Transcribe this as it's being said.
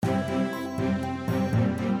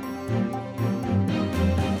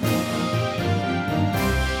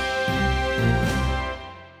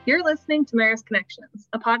You're listening to Marist Connections,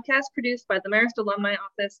 a podcast produced by the Marist Alumni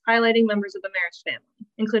Office highlighting members of the Marist family,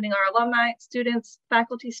 including our alumni, students,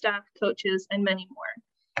 faculty, staff, coaches, and many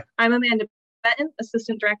more. I'm Amanda Benton,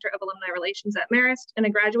 Assistant Director of Alumni Relations at Marist and a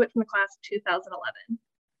graduate from the class of 2011.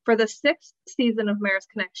 For the 6th season of Marist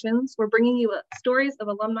Connections, we're bringing you stories of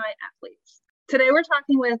alumni athletes. Today we're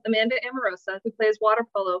talking with Amanda Amorosa, who plays water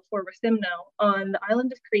polo for Rethymno on the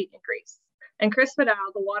island of Crete in Greece, and Chris Vidal,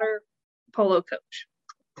 the water polo coach.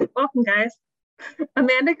 Welcome, guys.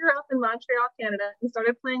 Amanda grew up in Montreal, Canada, and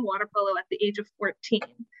started playing water polo at the age of 14.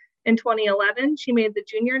 In 2011, she made the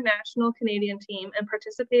junior national Canadian team and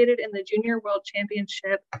participated in the Junior World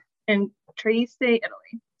Championship in Trieste,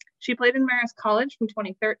 Italy. She played in Marist College from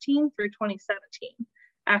 2013 through 2017.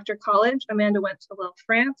 After college, Amanda went to Lille,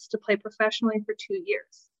 France to play professionally for 2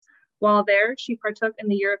 years. While there, she partook in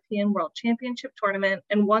the European World Championship tournament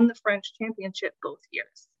and won the French Championship both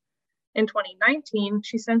years. In 2019,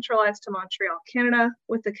 she centralized to Montreal, Canada,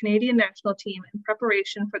 with the Canadian national team in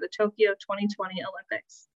preparation for the Tokyo 2020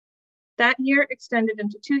 Olympics. That year extended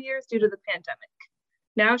into 2 years due to the pandemic.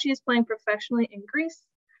 Now she is playing professionally in Greece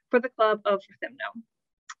for the club of Rethymno.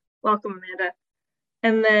 Welcome, Amanda.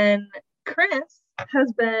 And then Chris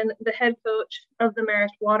has been the head coach of the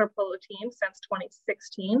Marist water polo team since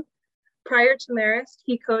 2016. Prior to Marist,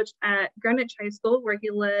 he coached at Greenwich High School, where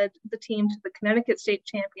he led the team to the Connecticut State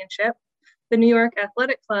Championship, the New York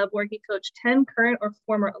Athletic Club, where he coached 10 current or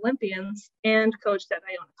former Olympians, and coached at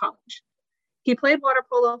Iona College. He played water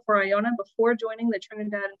polo for Iona before joining the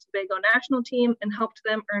Trinidad and Tobago national team and helped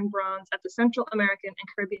them earn bronze at the Central American and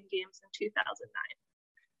Caribbean Games in 2009.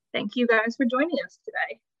 Thank you guys for joining us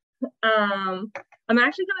today. I'm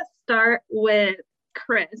actually going to start with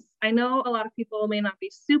Chris. I know a lot of people may not be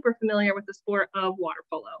super familiar with the sport of water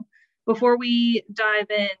polo. Before we dive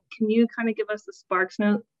in, can you kind of give us the Sparks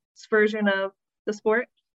Notes version of the sport?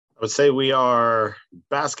 I would say we are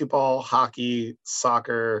basketball, hockey,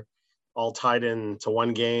 soccer, all tied into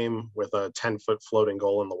one game with a 10-foot floating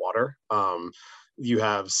goal in the water. You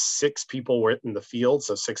have 6 people in the field,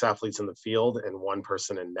 so 6 athletes in the field and 1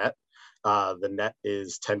 person in net. The net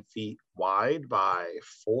is 10 feet wide by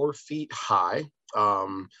 4 feet high.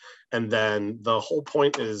 And then the whole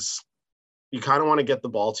point is you kind of want to get the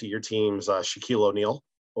ball to your team's Shaquille O'Neal,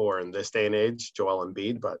 or in this day and age, Joel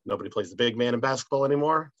Embiid, but nobody plays the big man in basketball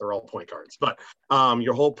anymore. They're all point guards. But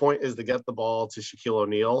your whole point is to get the ball to Shaquille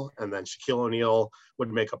O'Neal, and then Shaquille O'Neal would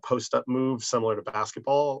make a post-up move similar to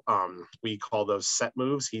basketball. We call those set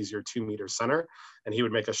moves. He's your 2-meter center, and he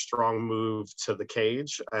would make a strong move to the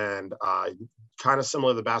cage. And kind of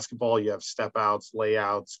similar to basketball, you have step outs,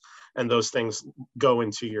 layouts, and those things go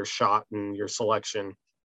into your shot and your selection.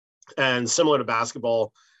 And similar to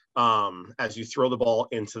basketball, as you throw the ball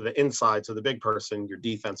into the inside to the big person, your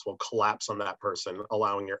defense will collapse on that person,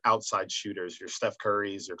 allowing your outside shooters, your Steph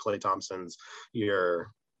Currys, your Klay Thompsons,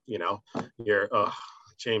 your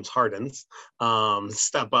James Hardens,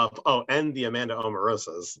 step up. Oh, and the Amanda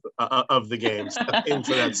Omarosas of the game, step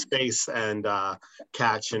into that space and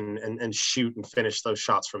catch and shoot and finish those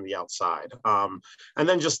shots from the outside. And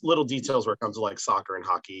then just little details where it comes to like soccer and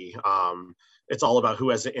hockey. It's all about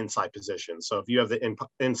who has the inside position. So if you have the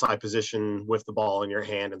inside position with the ball in your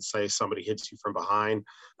hand and say somebody hits you from behind,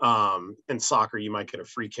 in soccer, you might get a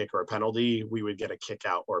free kick or a penalty. We would get a kick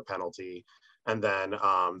out or a penalty. And then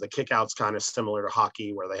the kick out's kind of similar to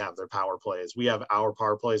hockey where they have their power plays. We have our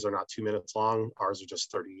power plays are not 2 minutes long. Ours are just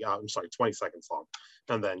 20 seconds long.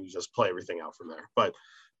 And then you just play everything out from there. But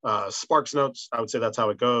Sparks Notes, I would say that's how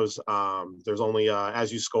it goes. There's only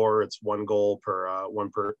as you score, it's one goal per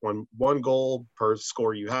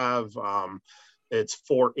score you have. It's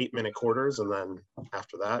 4 8-minute quarters, and then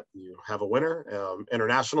after that you have a winner.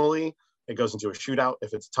 Internationally, it goes into a shootout.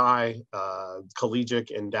 If it's tie, collegiate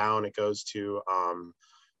and down, it goes to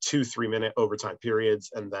 2 3-minute overtime periods,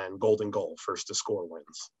 and then golden goal, first to score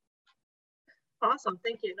wins. Awesome.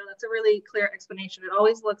 Thank you. No, that's a really clear explanation. It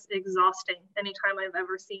always looks exhausting anytime I've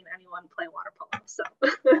ever seen anyone play water polo. So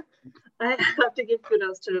I have to give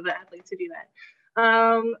kudos to the athletes who do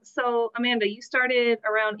that. So Amanda, you started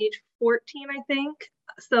around age 14, I think.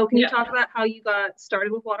 So can you talk about how you got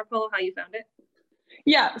started with water polo, how you found it?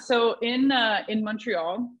 Yeah. So in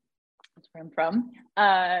Montreal, that's where I'm from,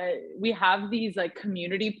 we have these like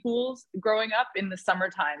community pools growing up in the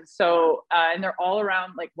summertime. So, and they're all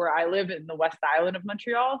around like where I live in the West Island of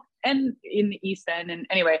Montreal and in the East End. And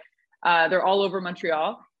anyway, they're all over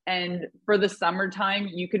Montreal. And for the summertime,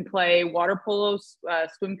 you can play water polo,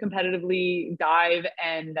 swim competitively, dive,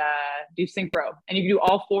 and do synchro. And you can do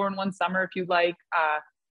all 4 in one summer if you'd like.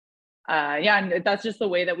 yeah, and that's just the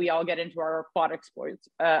way that we all get into our aquatic sports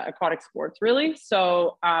really.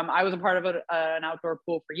 So I was a part of an outdoor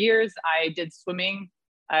pool for years. I did swimming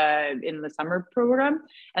in the summer program,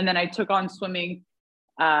 and then I took on swimming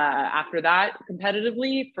after that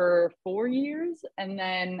competitively for 4 years. And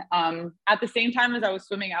then at the same time as I was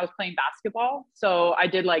swimming, I was playing basketball. So I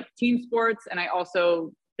did like team sports, and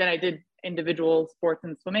I did individual sports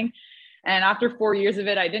and swimming. And after 4 years of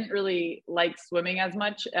it, I didn't really like swimming as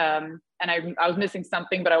much. And I was missing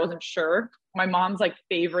something, but I wasn't sure. My mom's like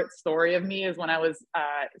favorite story of me is when I was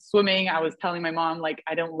swimming, I was telling my mom, like,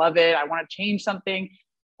 I don't love it. I want to change something.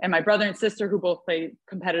 And my brother and sister, who both play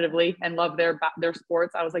competitively and love their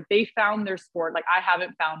sports, I was like, they found their sport. Like, I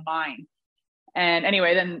haven't found mine. And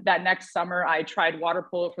anyway, then that next summer, I tried water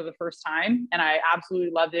polo for the first time, and I absolutely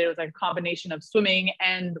loved it. It was like a combination of swimming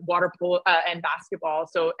and water polo and basketball.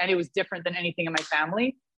 So, and it was different than anything in my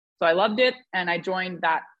family. So I loved it, and I joined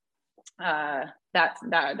that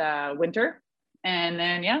winter. And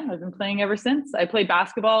then, yeah, I've been playing ever since. I played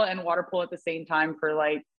basketball and water polo at the same time for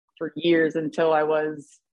years until I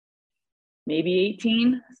was maybe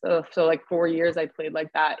 18. So like 4 years I played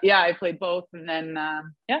like that. Yeah, I played both. And then,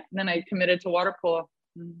 and then I committed to water polo.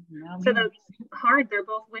 So that's hard. They're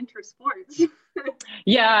both winter sports.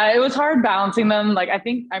 Yeah, it was hard balancing them. Like, I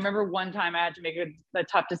remember one time I had to make a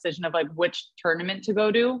tough decision of like which tournament to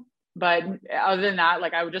go to. But other than that,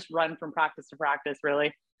 like, I would just run from practice to practice,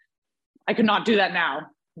 really. I could not do that now.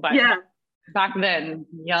 But yeah, back then,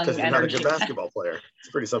 young energy. Because you're not a good basketball player. It's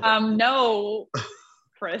pretty simple. No,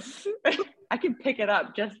 Chris. I can pick it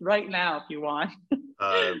up just right now if you want.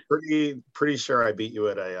 Pretty sure I beat you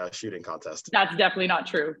at a shooting contest. That's definitely not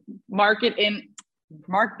true. Mark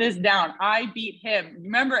this down. I beat him.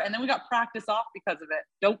 Remember? And then we got practice off because of it.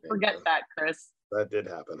 Don't forget that, Chris. That did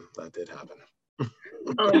happen.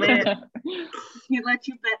 Oh man. He let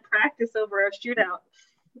you bet practice over a shootout.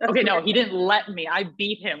 That's okay, no, he didn't let me. I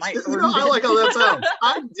beat him. I like how that sounds.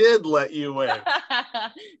 I did let you win.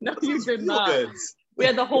 No, you did not. Goods. We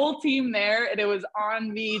had the whole team there, and it was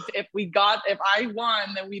on me. If I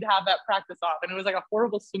won, then we'd have that practice off. And it was like a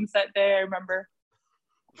horrible swim set day, I remember.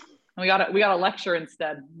 And we got a lecture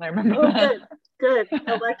instead. I remember that. Good,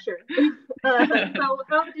 a lecture. So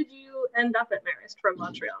how did you end up at Marist from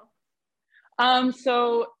Montreal?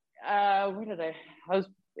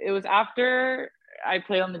 It was after I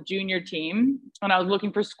played on the junior team, and I was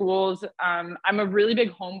looking for schools. I'm a really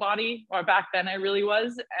big homebody, or back then I really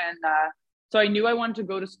was. And so I knew I wanted to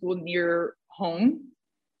go to school near home.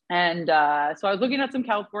 And so I was looking at some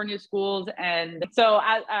California schools. And so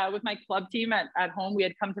with my club team at home, we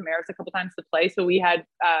had come to Marist a couple times to play. So we had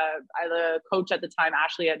the coach at the time,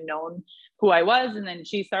 Ashley, had known who I was. And then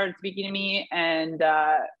she started speaking to me, and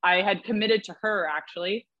I had committed to her,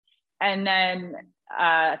 actually. And then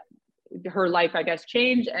her life, I guess,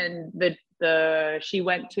 changed. And she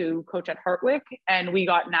went to coach at Hartwick, and we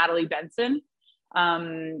got Natalie Benson.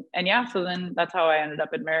 And yeah, so then that's how I ended up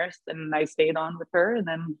at Marist, and I stayed on with her, and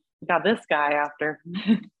then got this guy after.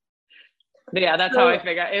 But yeah, that's how I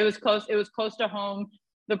figured it was close. It was close to home.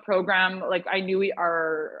 The program, like, I knew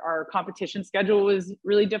our competition schedule was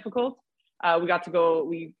really difficult.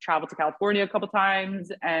 We traveled to California a couple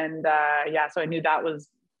times, and so I knew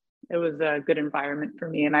it was a good environment for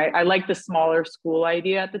me. And I liked the smaller school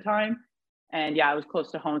idea at the time. And yeah, I was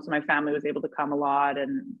close to home, so my family was able to come a lot,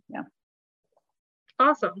 and yeah.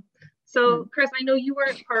 Awesome. So Chris, I know you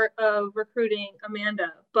weren't part of recruiting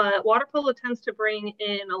Amanda, but water polo tends to bring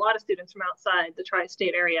in a lot of students from outside the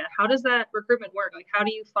tri-state area. How does that recruitment work? Like, how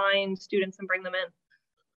do you find students and bring them in?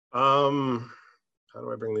 How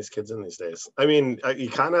do I bring these kids in these days? I mean, you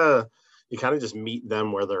kind of just meet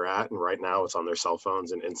them where they're at. And right now it's on their cell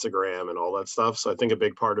phones and Instagram and all that stuff. So I think a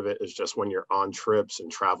big part of it is just when you're on trips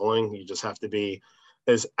and traveling, you just have to be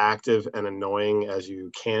as active and annoying as you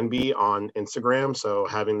can be on Instagram. So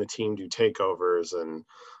having the team do takeovers and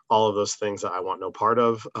all of those things that I want no part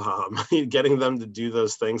of, getting them to do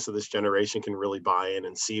those things so this generation can really buy in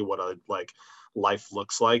and see what a life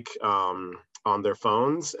looks like on their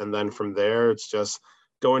phones. And then from there, it's just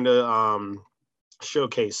going to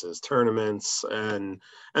showcases, tournaments, and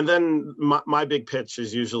then my big pitch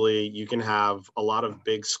is usually you can have a lot of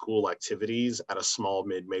big school activities at a small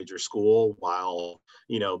mid-major school while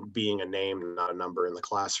being a name, not a number in the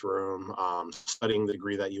classroom, studying the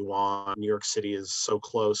degree that you want. New York City is so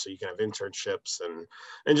close, so you can have internships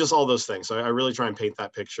and just all those things. So I really try and paint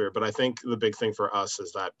that picture. But I think the big thing for us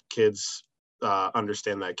is that kids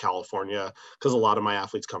understand that California, because a lot of my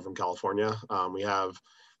athletes come from California.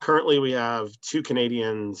 Currently, we have 2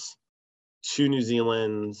 Canadians, 2 New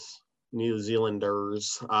Zealanders,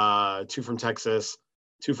 2 from Texas,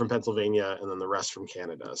 2 from Pennsylvania, and then the rest from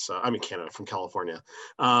Canada. So I mean Canada, from California.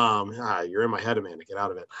 You're in my head, Amanda. Get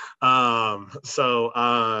out of it. So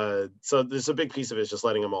there's a big piece of it is just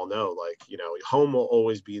letting them all know, like, you know, home will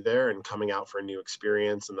always be there and coming out for a new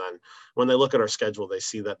experience. And then when they look at our schedule, they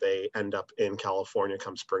see that they end up in California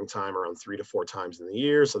come springtime around 3 to 4 times in the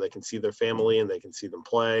year, so they can see their family and they can see them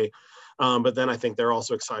play. But then I think they're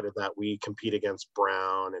also excited that we compete against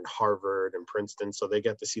Brown and Harvard and Princeton, so they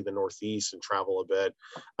get to see the Northeast and travel a bit,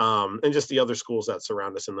 and just the other schools that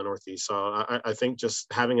surround us in the Northeast. So I think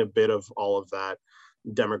just having a bit of all of that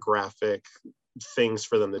demographic things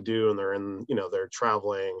for them to do, and they're in, you know, they're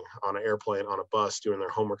traveling on an airplane, on a bus, doing their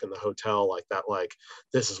homework in the hotel, like that, like,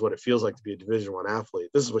 this is what it feels like to be a Division I athlete.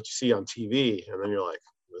 This is what you see on TV. And then you're like,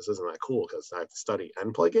 this isn't that cool because I have to study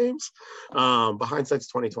and play games. But hindsight's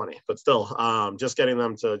 2020. But still, just getting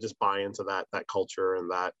them to just buy into that culture and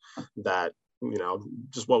that you know,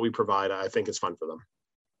 just what we provide, I think is fun for them.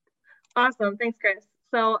 Awesome. Thanks, Chris.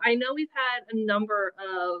 So I know we've had a number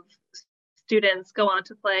of students go on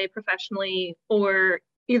to play professionally or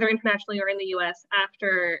either internationally or in the US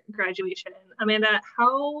after graduation. Amanda,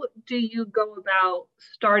 how do you go about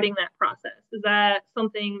starting that process? Is that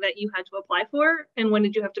something that you had to apply for? And when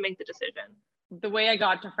did you have to make the decision? The way I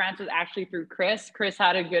got to France was actually through Chris. Chris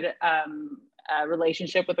had a good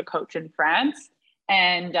relationship with a coach in France.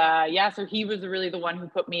 And so he was really the one who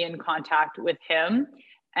put me in contact with him.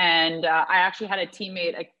 And I actually had a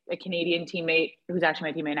teammate, a Canadian teammate, who's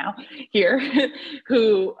actually my teammate now here,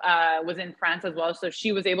 who was in France as well. So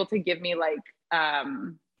she was able to give me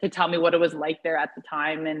to tell me what it was like there at the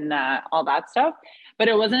time and all that stuff. But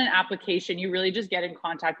it wasn't an application. You really just get in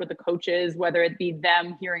contact with the coaches, whether it be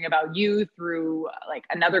them hearing about you through like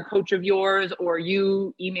another coach of yours, or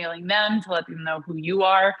you emailing them to let them know who you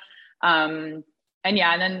are. And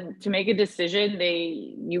then to make a decision,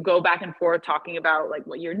 you go back and forth talking about like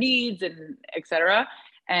what your needs and et cetera.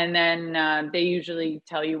 And then they usually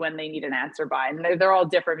tell you when they need an answer by. And they're all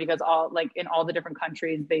different because in all the different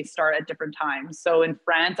countries, they start at different times. So in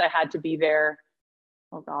France, I had to be there,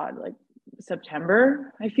 like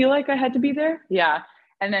September, I feel like I had to be there. Yeah.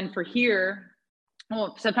 And then for here,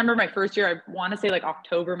 September, my first year, I want to say like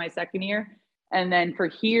October, my second year. And then for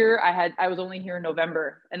here, I was only here in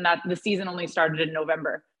November, and that the season only started in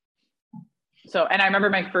November. So, and I remember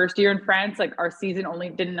my first year in France, like our season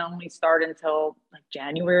didn't start until like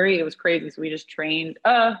January. It was crazy. So we just trained,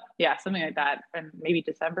 something like that, and maybe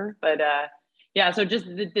December. But so just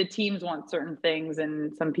the teams want certain things,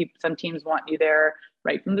 and some teams want you there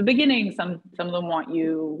right from the beginning. Some of them want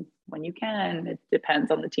you when you can. It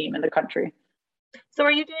depends on the team and the country. So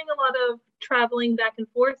are you doing a lot of traveling back and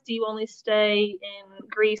forth? Do you only stay in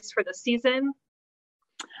Greece for the season?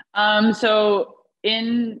 So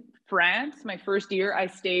in France, my first year, I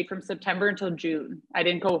stayed from September until June. I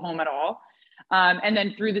didn't go home at all. And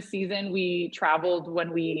then through the season, we traveled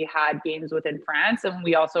when we had games within France, and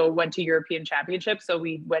we also went to European Championships. So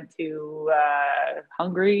we went to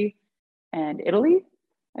Hungary and Italy,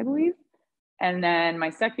 I believe. And then my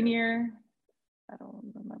second year, I don't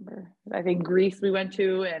remember. I think Greece we went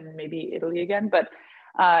to, and maybe Italy again. But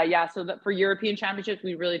so that for European Championships,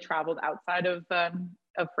 we really traveled outside of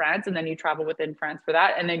France, and then you travel within France for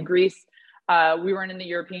that. And then Greece, we weren't in the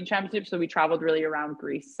European Championships, so we traveled really around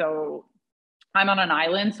Greece. So I'm on an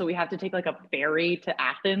island, so we have to take like a ferry to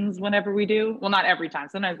Athens whenever we do. Well, not every time.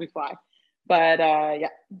 Sometimes we fly. But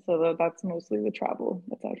so that's mostly the travel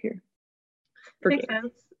that's out here. Makes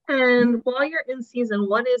sense. And while you're in season,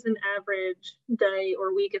 what is an average day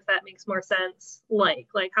or week, if that makes more sense? Like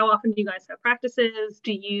how often do you guys have practices?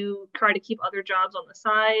 Do you try to keep other jobs on the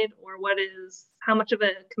side, or how much of a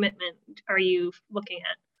commitment are you looking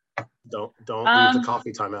at? Don't leave the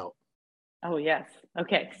coffee time out. Oh yes.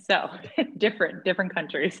 Okay. So different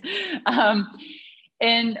countries.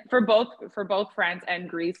 And for both France and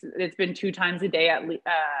Greece, it's been 2 times a day at least,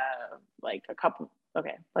 like a couple.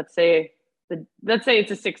 Okay. Let's say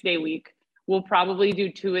it's a 6-day week. We'll probably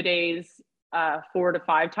do 2-a-days, 4 to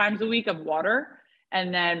 5 times a week of water.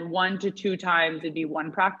 And then 1 to 2 times it'd be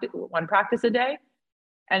one practice a day.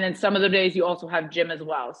 And then some of the days you also have gym as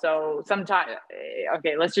well. So sometimes,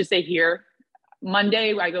 okay, let's just say here,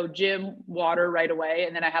 Monday I go gym, water right away.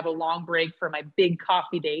 And then I have a long break for my big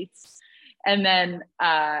coffee dates. And then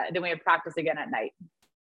we have practice again at night.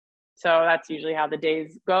 So that's usually how the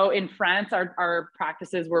days go. In France, our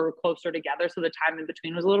practices were closer together, so the time in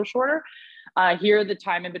between was a little shorter. Here, the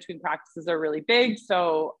time in between practices are really big.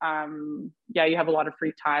 So you have a lot of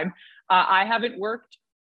free time. I haven't worked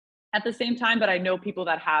at the same time, but I know people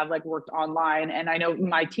that have worked online, and I know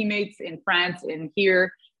my teammates in France and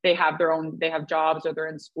here, they have jobs or they're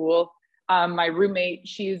in school. My roommate,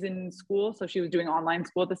 she's in school, so she was doing online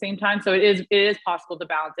school at the same time. So it is possible to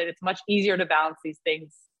balance it. It's much easier to balance these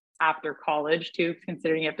things after college too,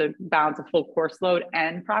 considering you have to balance a full course load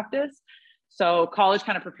and practice. So college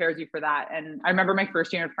kind of prepares you for that. And I remember my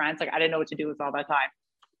first year in France, like I didn't know what to do with all that time.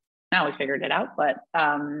 Now we figured it out, but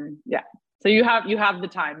yeah. So you have the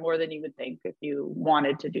time more than you would think if you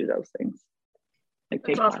wanted to do those things, like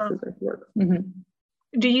take classes or work. Mm-hmm.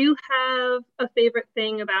 Do you have a favorite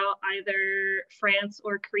thing about either France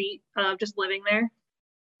or Crete, just living there?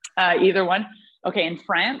 Either one. Okay, in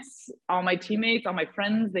France, all my teammates, all my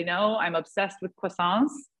friends, they know I'm obsessed with croissants.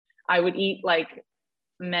 I would eat like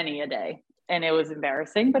many a day, and it was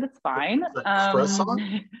embarrassing, but it's fine. Croissant?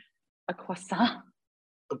 A croissant.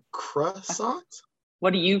 A croissant?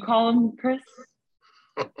 What do you call them, Chris?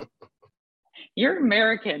 You're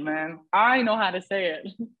American, man. I know how to say it.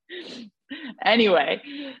 Anyway,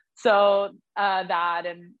 so that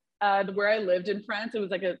and where I lived in France, it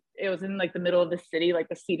was in like the middle of the city, like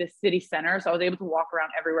the city center. So I was able to walk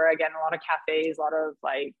around everywhere. Again, a lot of cafes, a lot of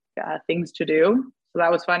like things to do. So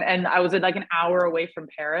that was fun. And I was like an hour away from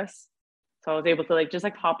Paris. So I was able to like just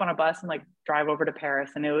like hop on a bus and like drive over to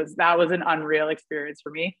Paris. And that was an unreal experience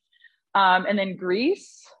for me. And then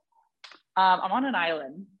Greece, I'm on an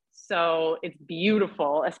island. So it's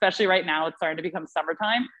beautiful, especially right now. It's starting to become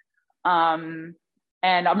summertime.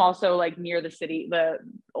 And I'm also like near the city, the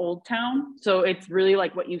old town. So it's really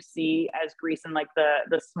like what you see as Greece and like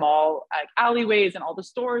the small like alleyways and all the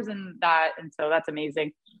stores and that. And so that's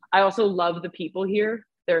amazing. I also love the people here.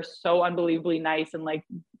 They're so unbelievably nice and like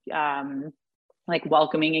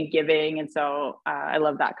welcoming and giving. And so I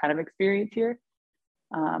love that kind of experience here.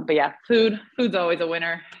 But yeah, food's always a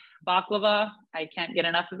winner. Baklava, I can't get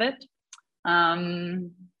enough of it.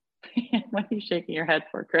 What are you shaking your head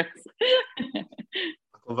for, Chris?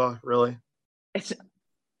 Baklava, really?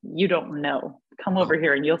 You don't know. Come over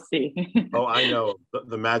here and you'll see. Oh, I know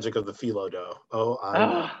the magic of the phyllo dough. Oh, I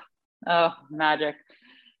know. Oh, magic.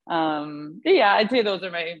 Yeah, I'd say those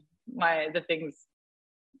are the things.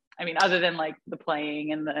 I mean, other than like the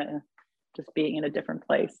playing and the just being in a different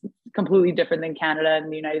place, it's completely different than Canada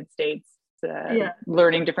and the United States.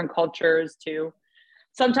 Learning different cultures too.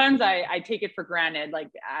 Sometimes I take it for granted. Like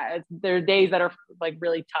there are days that are like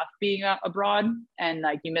really tough being abroad and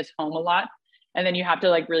like you miss home a lot. And then you have to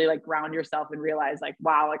like really like ground yourself and realize like,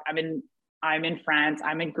 wow, like I'm in France,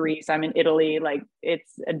 I'm in Greece, I'm in Italy. Like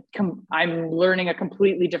I'm learning a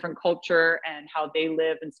completely different culture and how they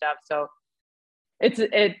live and stuff. So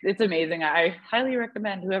it's amazing. I highly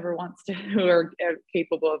recommend whoever wants to, who are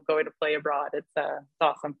capable of going to play abroad. It's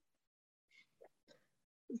awesome.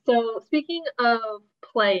 So speaking of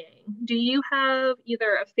playing, do you have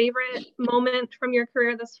either a favorite moment from your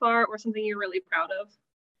career thus far or something you're really proud of?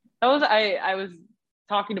 I was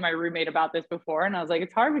talking to my roommate about this before and I was like,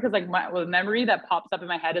 it's hard because like the memory that pops up in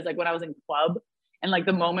my head is like when I was in club and like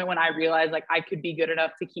the moment when I realized like I could be good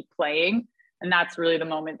enough to keep playing. And that's really the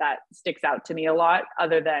moment that sticks out to me a lot,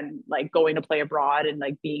 other than like going to play abroad and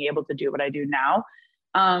like being able to do what I do now.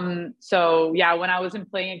 So yeah, when I was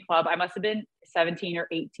playing in club, I must have been 17 or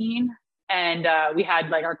 18. And we had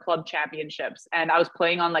like our club championships and I was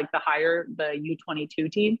playing on like the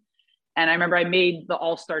U22 team. And I remember I made the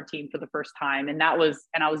all-star team for the first time and I was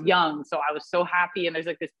young. So I was so happy. And there's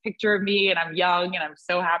like this picture of me and I'm young and I'm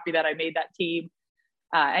so happy that I made that team.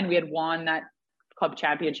 And we had won that club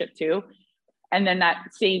championship too. And then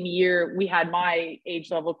that same year we had my age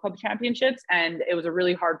level club championships and it was a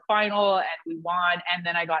really hard final and we won. And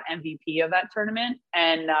then I got MVP of that tournament.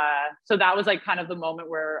 And so that was like kind of the moment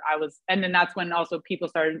where and then that's when also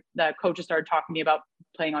the coaches started talking to me about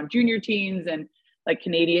playing on junior teams and like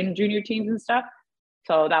Canadian junior teams and stuff.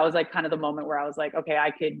 So that was like kind of the moment where I was like, okay,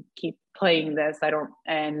 I could keep playing this.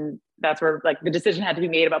 And that's where like the decision had to be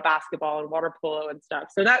made about basketball and water polo and stuff.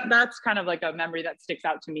 So that's kind of like a memory that sticks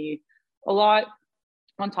out to me a lot,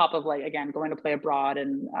 on top of like, again, going to play abroad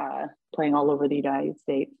and playing all over the United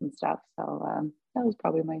States and stuff. So that was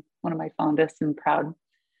probably one of my fondest and proud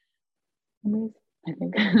memories, I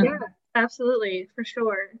think. Yeah, absolutely, for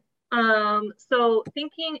sure. So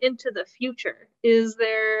thinking into the future, is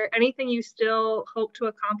there anything you still hope to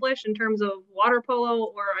accomplish in terms of water polo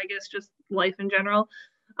or I guess just life in general?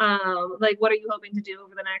 Like what are you hoping to do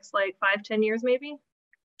over the next like 5-10 years maybe?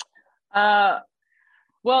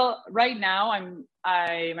 Well, right now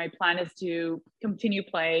my plan is to continue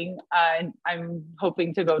playing. And I'm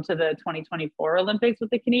hoping to go to the 2024 Olympics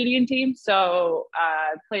with the Canadian team. So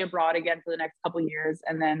play abroad again for the next couple of years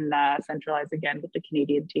and then centralize again with the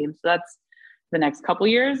Canadian team. So the next couple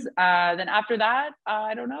years. Then after that,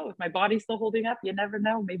 I don't know if my body's still holding up. You never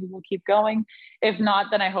know. Maybe we'll keep going. If not,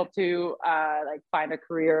 then I hope to like find a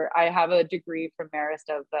career. I have a degree from Marist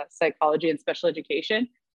of psychology and special education.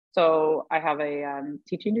 So I have a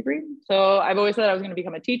teaching degree. So I've always said I was going to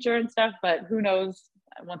become a teacher and stuff, but who knows?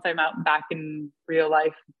 Once I'm out back in real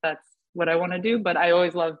life, that's what I want to do. But I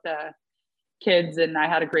always loved kids, and I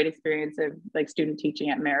had a great experience of like student teaching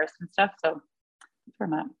at Marist and stuff. So that's where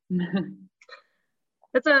I'm at.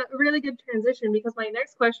 That's a really good transition, because my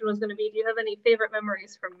next question was going to be, do you have any favorite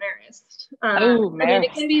memories from Marist? Marist. I mean,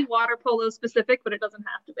 it can be water polo specific, but it doesn't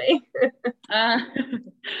have to be.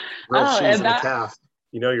 Grilled cheese and a calf.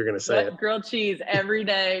 You know you're going to say it. Grilled cheese every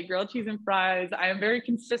day, grilled cheese and fries. I am very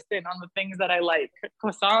consistent on the things that I like.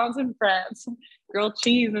 Croissants in France, grilled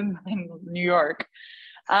cheese in New York.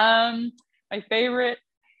 My favorite,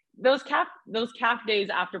 those calf days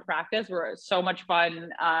after practice were so much fun.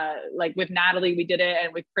 Like with Natalie, we did it,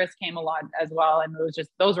 and with Chris came a lot as well. And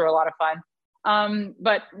those were a lot of fun.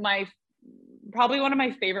 But probably one of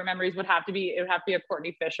my favorite memories would have to be a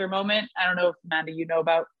Courtney Fisher moment. I don't know if, Amanda, you know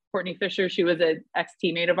about Courtney Fisher. She was an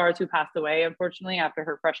ex-teammate of ours who passed away, unfortunately, after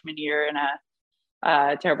her freshman year in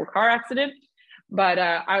a terrible car accident. But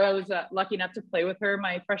I was lucky enough to play with her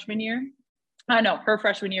my freshman year. Her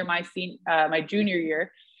freshman year, my junior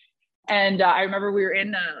year. And I remember we were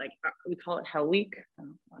in we call it Hell Week. I don't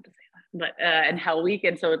know how to say that, but in Hell Week.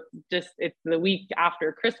 And so it's the week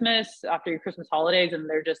after Christmas, after your Christmas holidays, and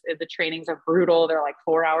the trainings are brutal. They're like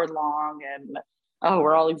 4 hours long, and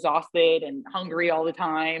we're all exhausted and hungry all the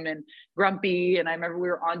time and grumpy. And I remember we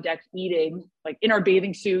were on deck eating, like in our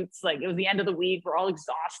bathing suits, like it was the end of the week, we're all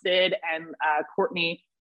exhausted. And Courtney,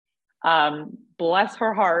 bless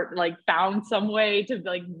her heart, like found some way to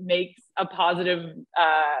like make a positive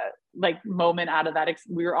like moment out of that.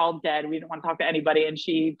 We were all dead. We didn't want to talk to anybody. And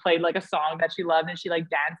she played like a song that she loved, and she like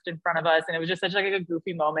danced in front of us. And it was just such like a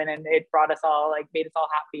goofy moment. And it brought us all, like made us all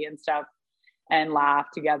happy and stuff and laugh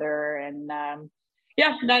together. And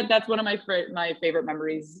that's one of my favorite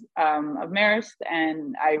memories of Marist,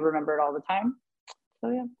 and I remember it all the time. So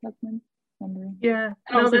yeah, that's my memory. Yeah,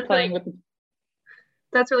 and also playing with.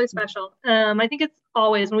 That's really special. I think it's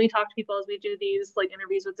always, when we talk to people as we do these like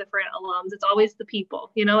interviews with different alums, it's always the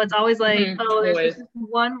people. You know, it's always like, there's just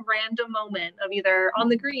one random moment of either on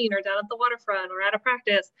the green or down at the waterfront or at a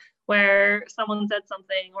practice where someone said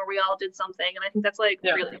something or we all did something, and I think that's like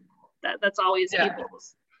really that's always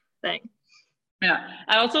people's thing. Yeah,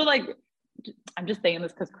 I also I'm just saying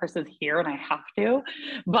this because Chris is here and I have to,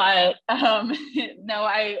 but no,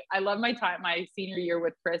 I love my senior year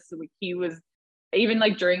with Chris. He was even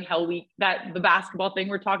like during Hell Week, that the basketball thing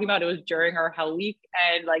we're talking about, it was during our Hell Week,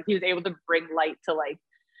 and like he was able to bring light to like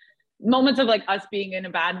moments of like us being in a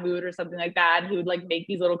bad mood or something like that. And he would like make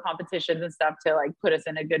these little competitions and stuff to like put us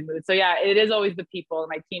in a good mood. So yeah, it is always the people,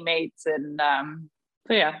 my teammates, and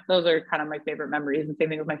so yeah, those are kind of my favorite memories. And same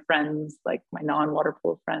thing with my friends, like my non-water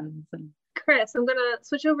polo friends. And Chris, I'm gonna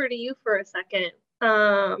switch over to you for a second.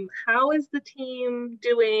 How is the team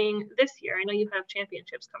doing this year? I know you have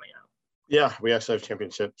championships coming up. Yeah, we actually have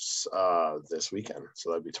championships this weekend. So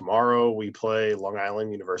that'd be tomorrow. We play Long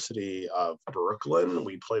Island University of Brooklyn.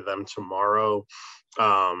 We play them tomorrow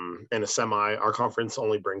in a semi. Our conference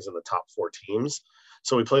only brings in the top 4 teams.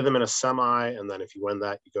 So we play them in a semi, and then if you win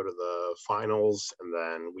that, you go to the finals, and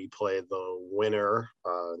then we play the winner,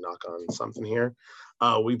 knock on something here.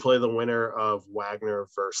 We play the winner of Wagner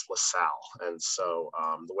versus LaSalle. And so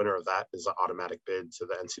the winner of that is an automatic bid to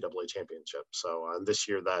the NCAA championship. So this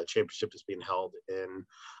year, that championship is being held in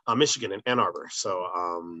Michigan, in Ann Arbor. So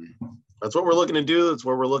that's what we're looking to do. That's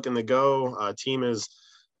where we're looking to go. Team is,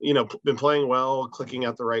 been playing well, clicking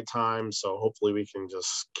at the right time. So hopefully we can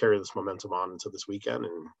just carry this momentum on into this weekend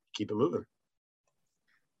and keep it moving.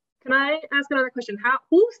 Can I ask another question?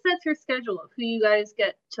 Who sets your schedule of who you guys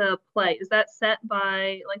get to play? Is that set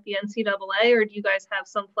by like the NCAA, or do you guys have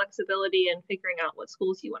some flexibility in figuring out what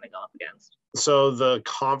schools you want to go up against? So the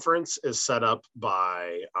conference is set up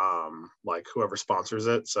by like whoever sponsors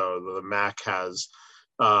it. So the MAC has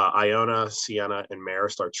Iona, Siena, and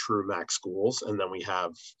Marist are true MAC schools. And then we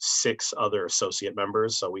have 6 other associate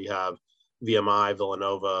members. So we have VMI,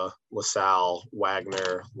 Villanova, LaSalle,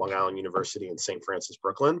 Wagner, Long Island University, and St. Francis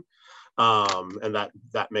Brooklyn. And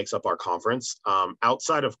that makes up our conference.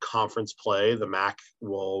 Outside of conference play, the MAC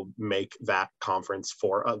will make that conference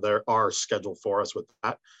our schedule for us with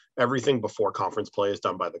that. Everything before conference play is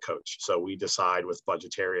done by the coach. So we decide with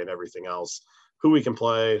budgetary and everything else who we can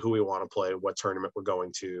play, who we want to play, what tournament we're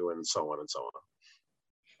going to, and so on and so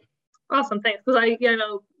on. Awesome, thanks. Because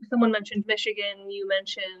someone mentioned Michigan, you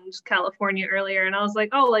mentioned California earlier, and I was like,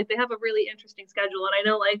 oh, like they have a really interesting schedule. And I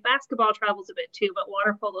know like basketball travels a bit too, but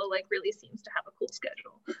water polo like really seems to have a cool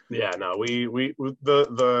schedule. Yeah, no,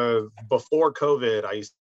 the before COVID, I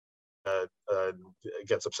used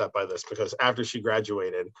gets upset by this because after she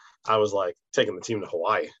graduated, I was like taking the team to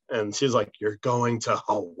Hawaii, and she's like, "You're going to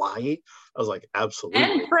Hawaii?" I was like, "Absolutely."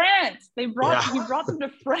 And France, he brought them to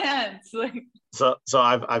France. Like, so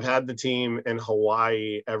I've had the team in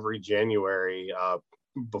Hawaii every January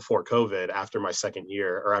before COVID, after my second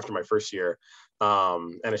year or after my first year,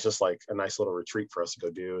 and it's just like a nice little retreat for us to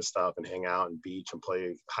go do stuff and hang out and beach and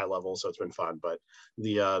play high level. So it's been fun, but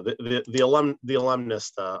the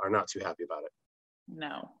alumnus are not too happy about it.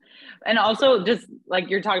 No. And also, just like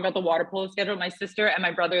you're talking about the water polo schedule, my sister and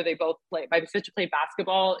my brother, they both play. My sister played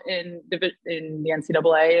basketball in the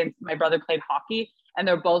NCAA, and my brother played hockey, and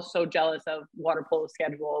they're both so jealous of water polo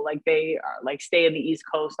schedule. Like they are like stay in the East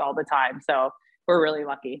Coast all the time. So we're really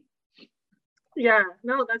lucky. Yeah,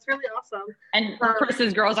 no, that's really awesome. And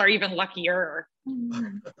Chris's girls are even luckier.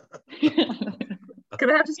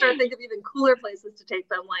 Gonna have to start thinking of even cooler places to take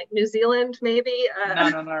them, like New Zealand, maybe.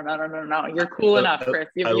 No. You're cool enough, Chris.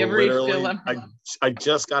 I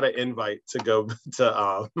just got an invite to go to.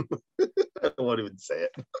 I won't even say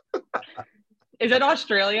it. Is it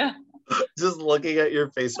Australia? Just looking at your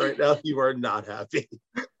face right now, you are not happy.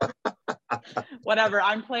 Whatever.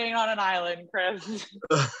 I'm playing on an island, Chris.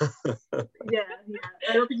 Yeah.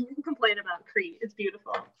 I don't think you can complain about Crete. It's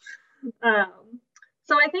beautiful.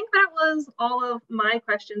 So I think that was all of my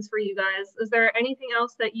questions for you guys. Is there anything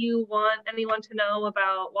else that you want anyone to know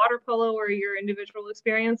about water polo or your individual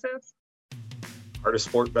experiences? Hardest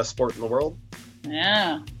sport, best sport in the world.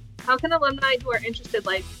 Yeah. How can alumni who are interested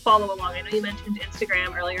like follow along? I know you mentioned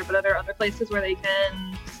Instagram earlier, but are there other places where they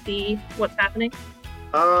can see what's happening?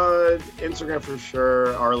 Instagram for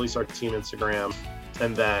sure, or at least our team Instagram.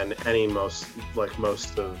 And then most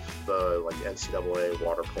of the like NCAA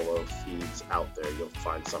water polo feeds out there, you'll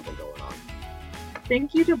find something going on.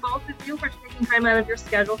 Thank you to both of you for taking time out of your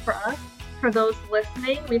schedule for us. For those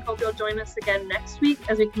listening, we hope you'll join us again next week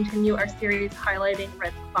as we continue our series highlighting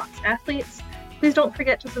Red Fox athletes. Please don't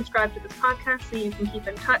forget to subscribe to this podcast so you can keep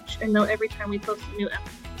in touch and know every time we post a new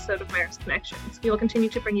episode of Marist Connections. We will continue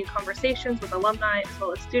to bring you conversations with alumni as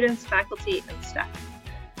well as students, faculty, and staff,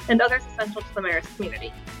 and others essential to the Marist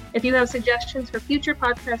community. If you have suggestions for future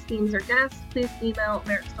podcast themes or guests, please email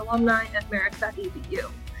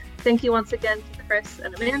maristalumni@marist.edu. Thank you once again to Chris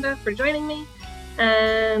and Amanda for joining me,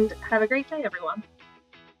 and have a great day, everyone.